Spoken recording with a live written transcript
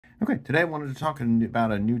Okay, today I wanted to talk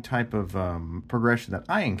about a new type of progression that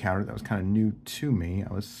I encountered that was kind of new to me.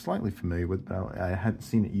 I was slightly familiar with, but I hadn't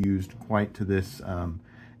seen it used quite to this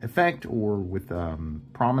effect or with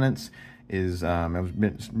prominence. I've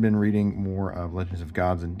been reading more of Legends of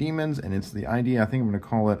Gods and Demons, and it's the idea, I think I'm going to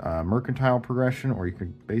call it Mercantile Progression, or you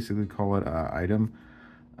could basically call it item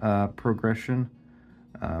progression.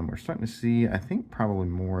 We're starting to see, I think, probably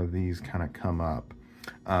more of these kind of come up.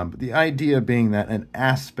 But the idea being that an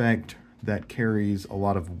aspect that carries a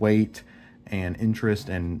lot of weight and interest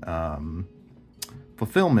and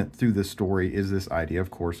fulfillment through the story is this idea, of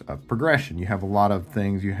course, of progression. You have a lot of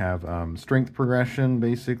things. You have strength progression,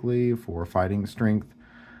 basically, for fighting strength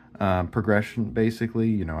progression, basically.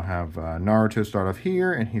 You know, have Naruto start off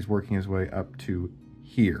here, and he's working his way up to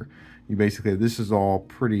here. You basically, this is all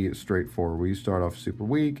pretty straightforward. Where you start off super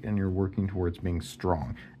weak, and you're working towards being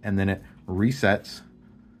strong. And then it resets,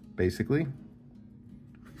 basically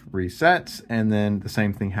resets, and then the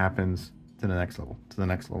same thing happens to the next level, to the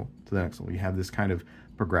next level, to the next level. You have this kind of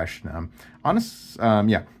progression.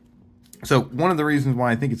 Yeah. So one of the reasons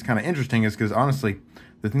why I think it's kind of interesting is because honestly,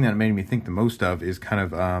 the thing that made me think the most of is kind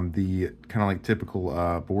of like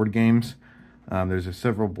typical board games. There's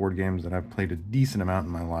several board games that I've played a decent amount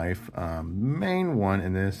in my life. Main one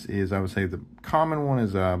in this is, I would say the common one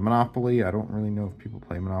is Monopoly. I don't really know if people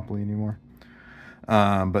play Monopoly anymore.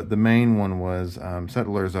 But the main one was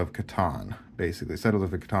Settlers of Catan, basically.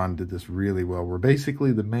 Settlers of Catan did this really well, where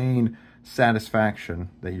basically the main satisfaction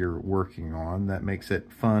that you're working on that makes it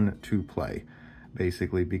fun to play,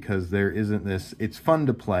 basically, because there isn't this, it's fun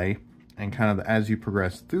to play, and kind of as you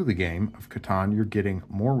progress through the game of Catan, you're getting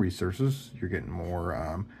more resources, you're getting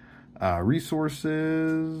more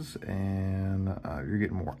resources, and you're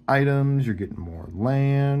getting more items, you're getting more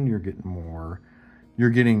land, you're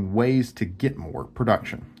getting ways to get more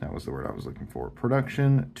production. That was the word I was looking for.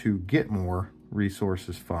 Production to get more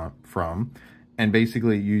resources from. And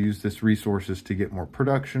basically you use this resources to get more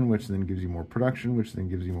production, which then gives you more production, which then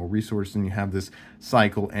gives you more resources. And you have this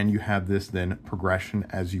cycle, and you have this then progression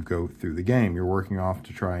as you go through the game. You're working off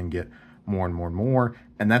to try and get more and more and more.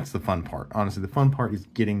 And that's the fun part. Honestly, the fun part is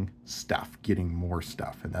getting stuff, getting more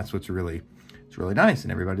stuff. And that's what's really, it's really nice.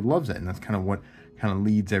 And everybody loves it. And that's kind of what kind of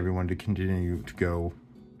leads everyone to continue to go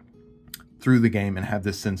through the game and have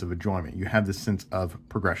this sense of enjoyment. You have this sense of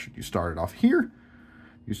progression. You started off here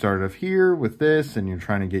with this, and you're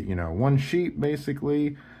trying to get, one sheep,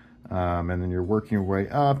 basically, and then you're working your way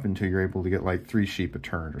up until you're able to get like 3 sheep a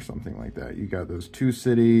turn or something like that. You got those 2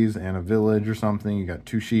 cities and a village or something. You got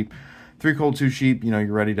 2 sheep, 3 cold 2 sheep, you're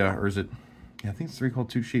ready to, or is it, yeah, I think it's 3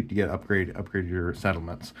 cold 2 sheep to get upgrade your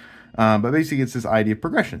settlements. But basically it's this idea of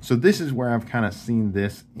progression. So this is where I've kind of seen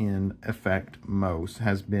this in effect most,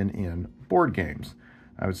 has been in board games.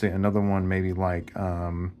 I would say another one maybe like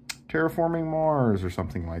Terraforming Mars or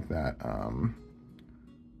something like that.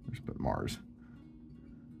 Just put Mars.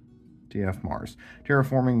 TF Mars.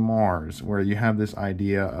 Terraforming Mars, where you have this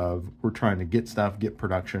idea of we're trying to get stuff, get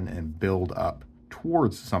production, and build up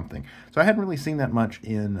towards something. So I hadn't really seen that much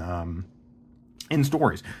in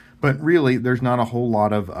stories. But really, there's not a whole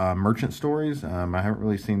lot of merchant stories. I haven't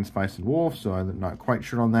really seen Spice and Wolf, so I'm not quite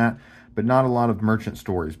sure on that. But not a lot of merchant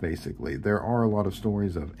stories, basically. There are a lot of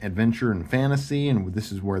stories of adventure and fantasy, and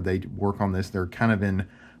this is where they work on this. They're kind of in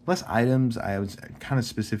less items. I would kind of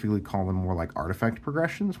specifically call them more like artifact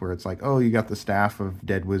progressions, where it's like, oh, you got the Staff of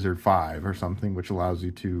Dead Wizard 5 or something, which allows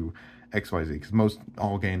you to XYZ. Because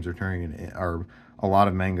all games are a lot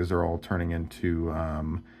of mangas are all turning into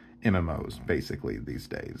MMOs, basically, these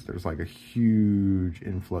days. There's like a huge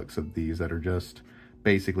influx of these that are just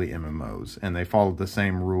basically MMOs, and they follow the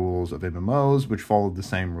same rules of MMOs, which followed the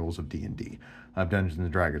same rules of D&D, of Dungeons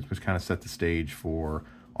and Dragons, which kind of set the stage for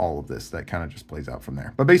all of this. That kind of just plays out from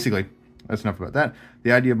there. But basically, that's enough about that.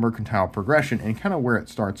 The idea of mercantile progression, and kind of where it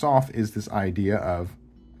starts off, is this idea of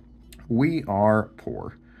we are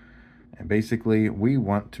poor, and basically we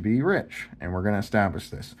want to be rich, and we're going to establish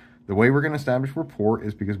this. The way we're going to establish we're poor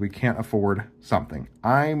is because we can't afford something.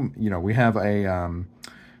 We have a,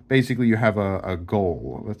 basically you have a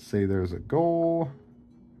goal. Let's say there's a goal,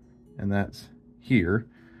 and that's here.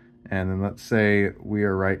 And then let's say we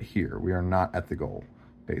are right here. We are not at the goal.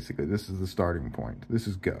 Basically, this is the starting point. This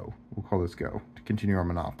is go. We'll call this go to continue our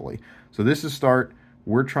monopoly. So this is start.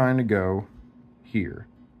 We're trying to go here.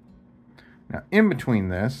 Now, in between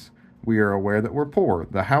this, we are aware that we're poor.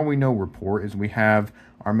 How we know we're poor is we have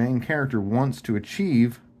our main character wants to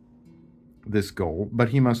achieve this goal, but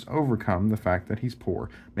he must overcome the fact that he's poor.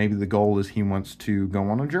 Maybe the goal is he wants to go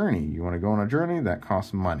on a journey. You want to go on a journey, that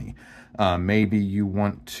costs money. Maybe you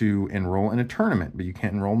want to enroll in a tournament, but you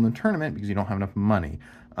can't enroll in the tournament because you don't have enough money.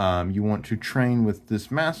 You want to train with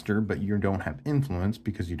this master, but you don't have influence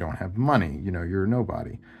because you don't have money. You know, you're a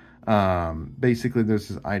nobody. Basically, there's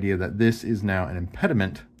this idea that this is now an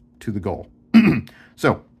impediment to the goal.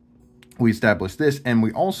 So we establish this, and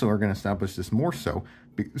we also are going to establish this more so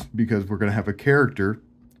because we're going to have a character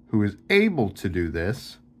who is able to do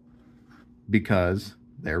this because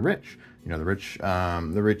they're rich. You know,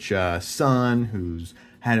 the rich son who's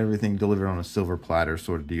had everything delivered on a silver platter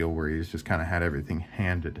sort of deal, where he's just kind of had everything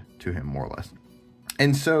handed to him more or less.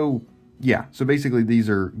 And so, yeah, so basically these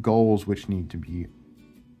are goals which need to be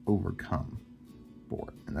overcome for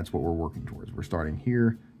it. And that's what we're working towards. We're starting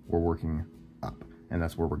here, we're working up, and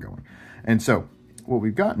that's where we're going. And so what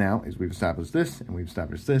we've got now is we've established this and we've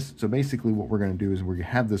established this. So basically what we're going to do is we're going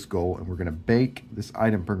to have this goal and we're going to bake this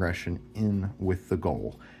item progression in with the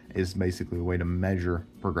goal. Is basically a way to measure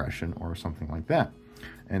progression or something like that.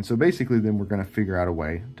 And so basically then we're going to figure out a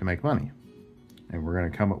way to make money. And we're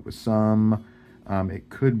going to come up with some, it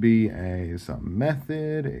could be some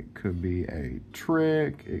method, it could be a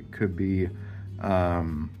trick, it could be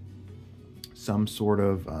some sort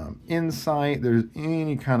of insight. There's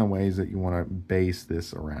any kind of ways that you want to base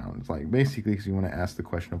this around. It's like basically because you want to ask the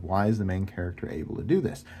question of why is the main character able to do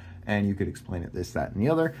this? And you could explain it this, that, and the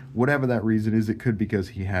other. Whatever that reason is, it could be because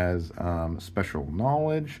he has special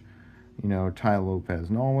knowledge, you know, Tai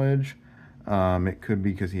Lopez knowledge. It could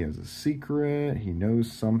be because he has a secret, he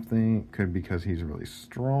knows something. It could be because he's really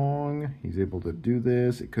strong, he's able to do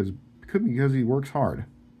this. It could be because he works hard.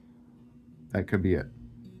 That could be it.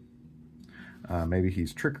 Maybe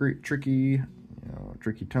he's tricky, you know,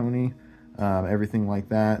 tricky Tony, everything like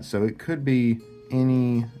that. So it could be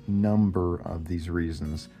any number of these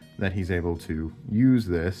reasons that he's able to use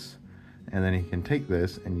this, and then he can take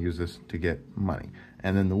this and use this to get money.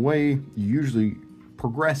 And then the way you usually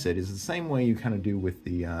progress it is the same way you kind of do with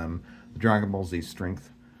the Dragon Ball Z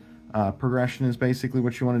strength progression. Is basically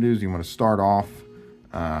what you want to do is you want to start off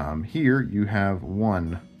here. You have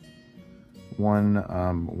one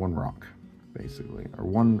rock, basically, or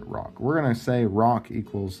one rock. We're going to say rock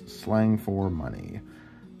equals slang for money.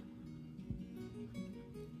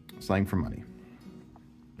 Slang for money.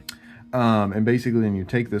 And basically then you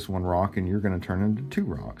take this one rock and you're going to turn into 2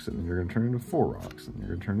 rocks, and then you're going to turn into 4 rocks, and you're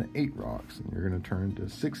going to turn into 8 rocks, and you're going to turn into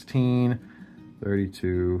 16,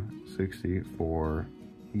 32, 64,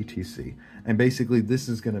 etc. And basically this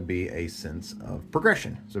is going to be a sense of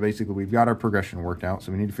progression. So basically we've got our progression worked out,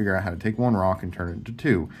 so we need to figure out how to take one rock and turn it into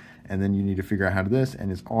 2. And then you need to figure out how to do this,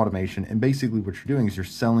 and it's automation. And basically what you're doing is you're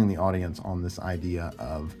selling the audience on this idea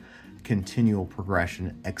of continual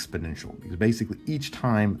progression, exponential, because basically each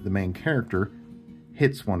time the main character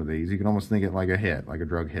hits one of these, you can almost think it like a hit, like a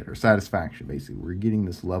drug hit, or satisfaction. Basically we're getting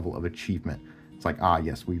this level of achievement. It's like, ah,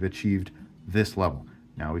 yes, we've achieved this level,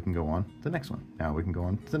 now we can go on to the next one, now we can go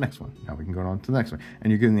on to the next one, now we can go on to the next one. And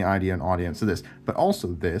you're giving the idea and audience of this, but also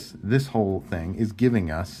this whole thing is getting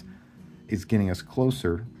us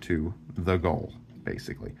closer to the goal.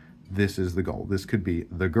 Basically this is the goal. This could be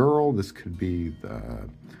the girl, this could be the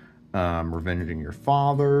revenging your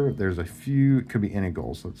father. There's a few, it could be any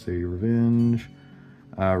goals. Let's say revenge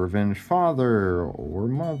father or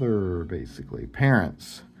mother, basically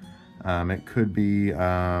parents. It could be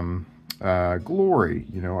glory,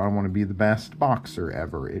 you know, I want to be the best boxer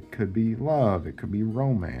ever. It could be love, it could be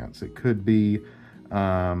romance, it could be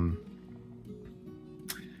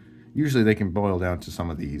usually they can boil down to some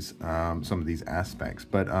of these aspects,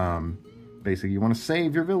 but basically you want to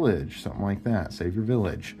save your village, something like that. Save your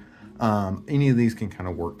village. Any of these can kind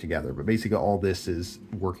of work together, but basically all this is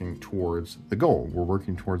working towards the goal. We're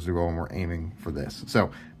working towards the goal and we're aiming for this. So,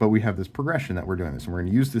 but we have this progression that we're doing this, and we're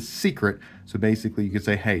going to use this secret. So basically you could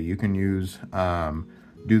say, hey, you can use,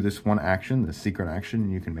 do this one action, this secret action,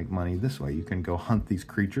 and you can make money this way. You can go hunt these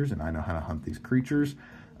creatures, and I know how to hunt these creatures,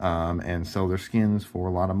 and sell their skins for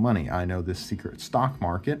a lot of money. I know this secret stock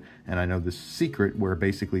market, and I know this secret where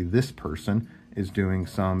basically this person is doing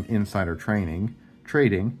some insider trading.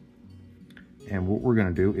 And what we're going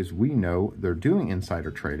to do is we know they're doing insider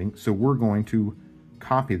trading, so we're going to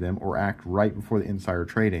copy them or act right before the insider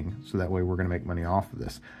trading, so that way we're going to make money off of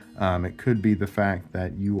this. It could be the fact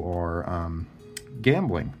that you are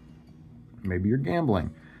gambling. Maybe you're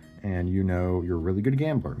gambling and you know you're a really good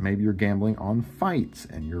gambler. Maybe you're gambling on fights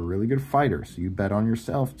and you're a really good fighter, so you bet on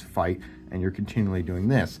yourself to fight and you're continually doing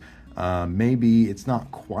this. Maybe it's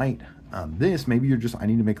not quite this. Maybe you're just, I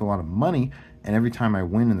need to make a lot of money, and every time I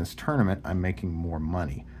win in this tournament, I'm making more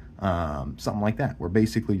money. something like that, where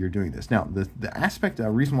basically you're doing this. Now,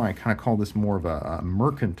 the reason why I kind of call this more of a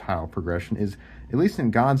mercantile progression is, at least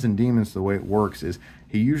in Gods and Demons, the way it works is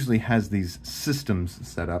he usually has these systems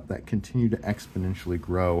set up that continue to exponentially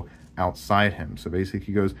grow outside him. So basically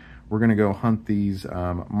he goes, we're going to go hunt these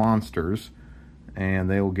monsters, and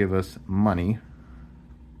they will give us money.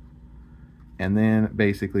 And then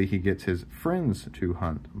basically he gets his friends to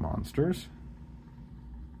hunt monsters.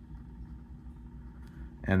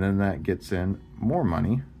 And then that gets in more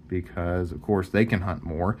money, because of course they can hunt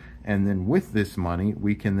more. And then with this money,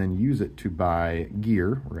 we can then use it to buy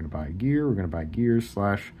gear. We're going to buy gear. We're going to buy gear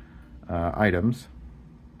 / items.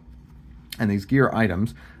 And these gear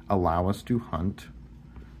items allow us to hunt,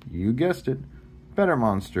 you guessed it, better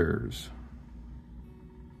monsters.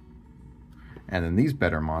 And then these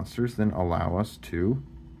better monsters then allow us to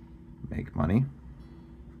make money.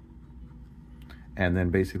 And then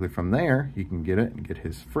basically from there, he can get it and get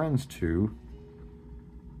his friends to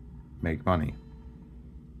make money.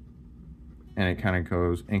 And it kind of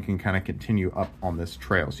goes and can kind of continue up on this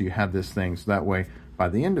trail. So you have this thing, so that way by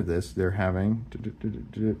the end of this, they're having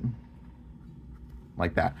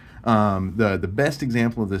like that. The best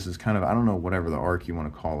example of this is kind of, I don't know, whatever the arc you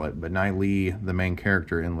want to call it, but Nie Li, the main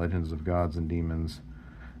character in Legends of Gods and Demons,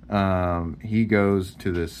 he goes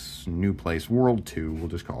to this new place, World 2, we'll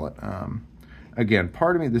just call it. Again,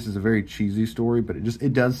 part of me, this is a very cheesy story, but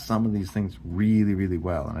it does some of these things really, really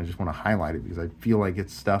well, and I just want to highlight it because I feel like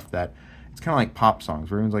it's stuff that, it's kind of like pop songs,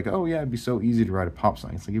 where everyone's like, oh yeah, it'd be so easy to write a pop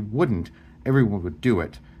song. It's like, it wouldn't. Everyone would do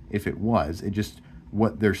it if it was. It just,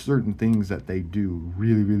 there's certain things that they do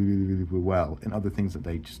really, really, really, really well, and other things that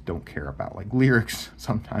they just don't care about. Like lyrics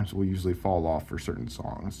sometimes will usually fall off for certain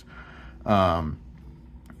songs.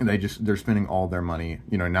 And they're spending all their money,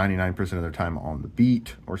 99% of their time on the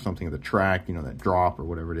beat or something of the track, that drop or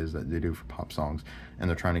whatever it is that they do for pop songs, and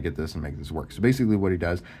they're trying to get this and make this work. So basically what he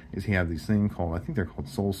does is he has these things called, I think they're called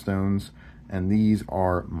soul stones, and these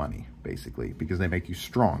are money, basically, because they make you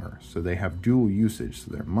stronger. So they have dual usage, so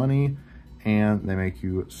they're money, and they make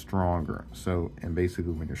you stronger. So, and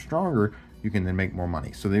basically when you're stronger, you can then make more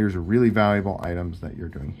money. So there's really valuable items that you're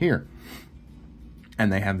doing here.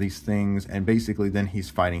 And they have these things, and basically then he's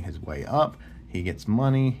fighting his way up. He gets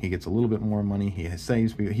money, he gets a little bit more money, he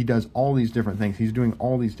saves people, he does all these different things. He's doing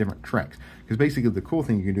all these different tricks. Because basically the cool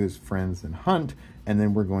thing you can do is friends and hunt, and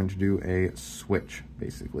then we're going to do a switch,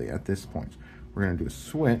 basically, at this point. We're going to do a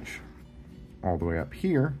switch all the way up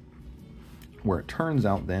here, where it turns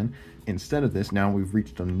out then, instead of this, now we've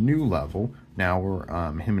reached a new level. Now we're,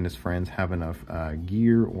 him and his friends have enough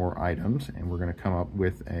gear or items, and we're going to come up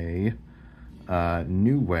with a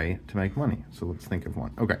new way to make money. So let's think of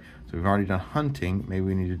one. Okay, so we've already done hunting. Maybe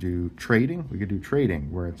we need to do trading. We could do trading,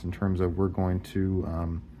 where it's in terms of we're going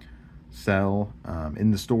to sell.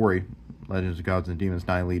 In the story, Legends of Gods and Demons,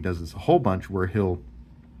 Nie Li does this a whole bunch, where he'll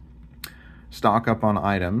stock up on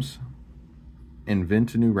items,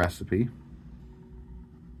 invent a new recipe,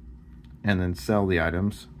 and then sell the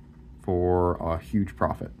items for a huge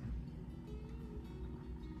profit.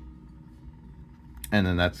 And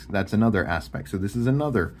then that's another aspect. So this is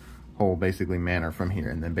another whole basically manner from here.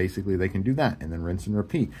 And then basically they can do that and then rinse and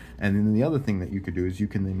repeat. And then the other thing that you could do is you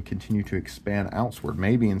can then continue to expand outward.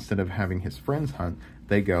 Maybe instead of having his friends hunt,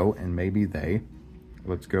 they go and maybe they,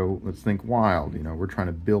 let's think wild. We're trying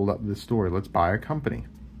to build up this story. Let's buy a company.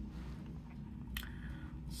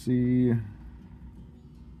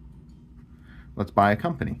 Let's buy a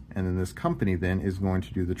company, and then this company then is going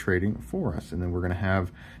to do the trading for us. And then we're going to have,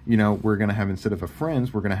 instead of a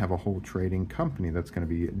friends, we're going to have a whole trading company that's going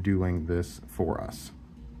to be doing this for us.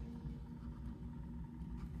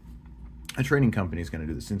 A trading company is going to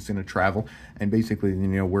do this. It's going to travel, and basically,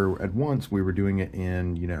 where at once we were doing it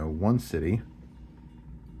in, one city.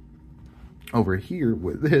 Over here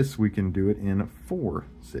with this, we can do it in 4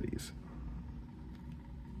 cities.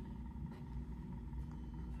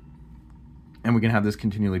 And we can have this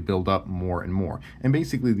continually build up more and more. And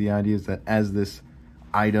basically the idea is that as this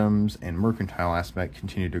items and mercantile aspect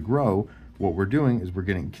continue to grow, what we're doing is we're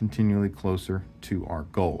getting continually closer to our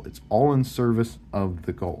goal. It's all in service of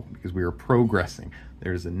the goal, because we are progressing.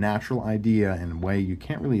 There's a natural idea and way you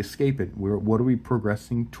can't really escape it. What are we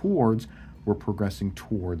progressing towards? We're progressing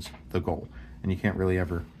towards the goal. And you can't really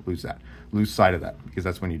ever lose sight of that, because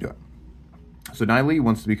that's when you do it. So Nie Li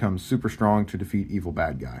wants to become super strong to defeat evil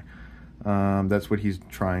bad guy. That's what he's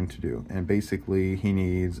trying to do. And basically he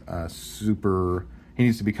needs to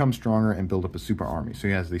become stronger and build up a super army. So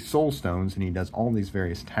he has these soul stones, and he does all these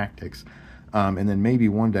various tactics. And then maybe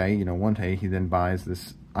one day he then buys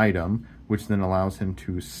this item, which then allows him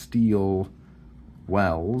to steal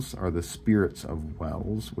wells are the spirits of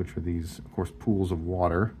wells, which are these, of course, pools of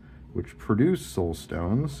water, which produce soul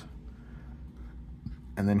stones.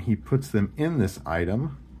 And then he puts them in this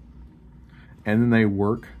item, and then they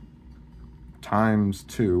work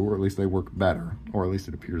 ×2, or at least they work better, or at least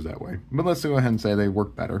it appears that way. But let's go ahead and say they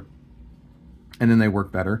work better. And then they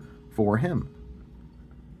work better for him.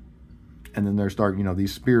 And then they're starting, you know,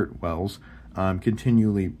 these spirit wells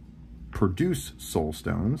continually produce soul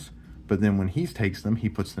stones, but then when he takes them, he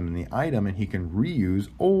puts them in the item, and he can reuse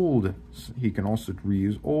he can also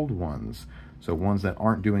reuse old ones. So ones that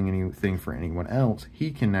aren't doing anything for anyone else,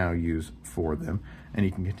 he can now use for them, and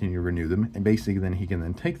he can continue to renew them. And basically then he can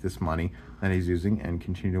then take this money that he's using and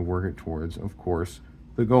continue to work it towards, of course,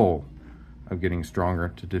 the goal of getting stronger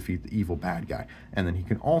to defeat the evil bad guy. And then he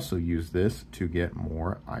can also use this to get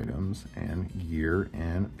more items and gear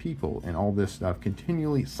and people, and all this stuff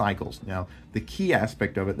continually cycles. Now, the key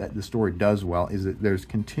aspect of it that the story does well is that there's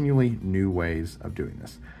continually new ways of doing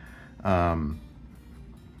this.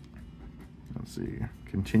 Let's see,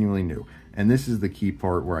 continually new. And this is the key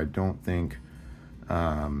part where I don't think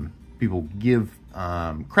people give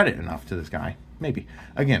credit enough to this guy. Maybe.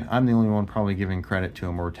 Again, I'm the only one probably giving credit to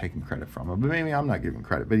him or taking credit from him, but maybe I'm not giving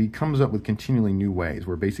credit. But he comes up with continually new ways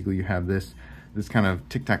where basically you have this kind of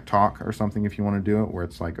tic-tac-talk or something, if you want to do it, where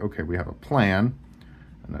it's like, okay, we have a plan,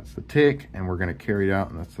 and that's the tick, and we're going to carry it out,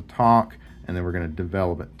 and that's the talk, and then we're going to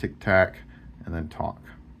develop it, tic-tac, and then talk.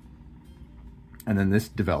 And then this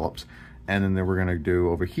develops, and then we're going to do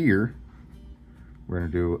over here, we're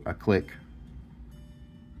going to do a click,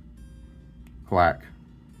 clack,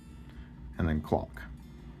 and then clock.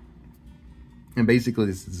 And basically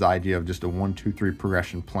this is the idea of just a 1, 2, 3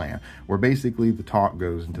 progression plan, where basically the talk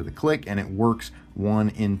goes into the click and it works one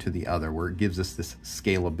into the other, where it gives us this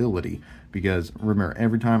scalability. Because remember,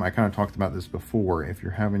 every time, I kind of talked about this before, if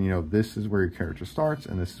you're having, you know, this is where your character starts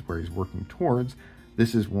and this is where he's working towards,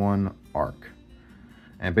 this is one arc.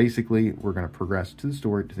 And basically we're going to progress to the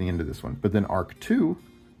story to the end of this one. But then arc 2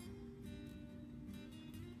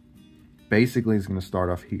 basically is going to start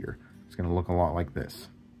off here. It's going to look a lot like this.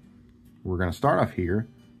 We're going to start off here,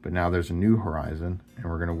 but now there's a new horizon, and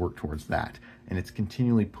we're going to work towards that. And it's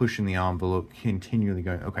continually pushing the envelope, continually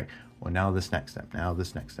going, okay, well, now this next step, now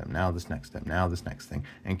this next step, now this next step, now this next thing,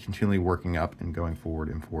 and continually working up and going forward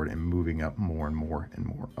and moving up more and more and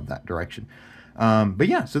more of that direction. But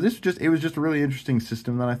yeah, so it was just a really interesting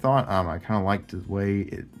system that I thought. I kind of liked the way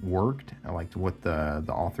it worked. I liked what the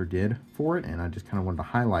author did for it, and I just kind of wanted to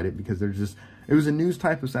highlight it because it was a news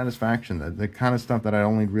type of satisfaction, the kind of stuff that I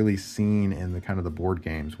only really seen in the kind of the board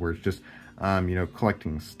games, where it's just you know,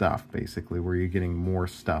 collecting stuff basically, where you're getting more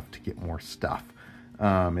stuff to get more stuff.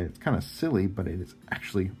 And it's kind of silly, but it is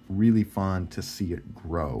actually really fun to see it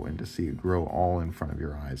grow, and to see it grow all in front of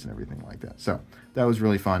your eyes and everything like that. So that was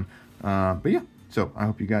really fun. But yeah, so I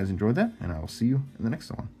hope you guys enjoyed that, and I will see you in the next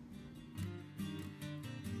one.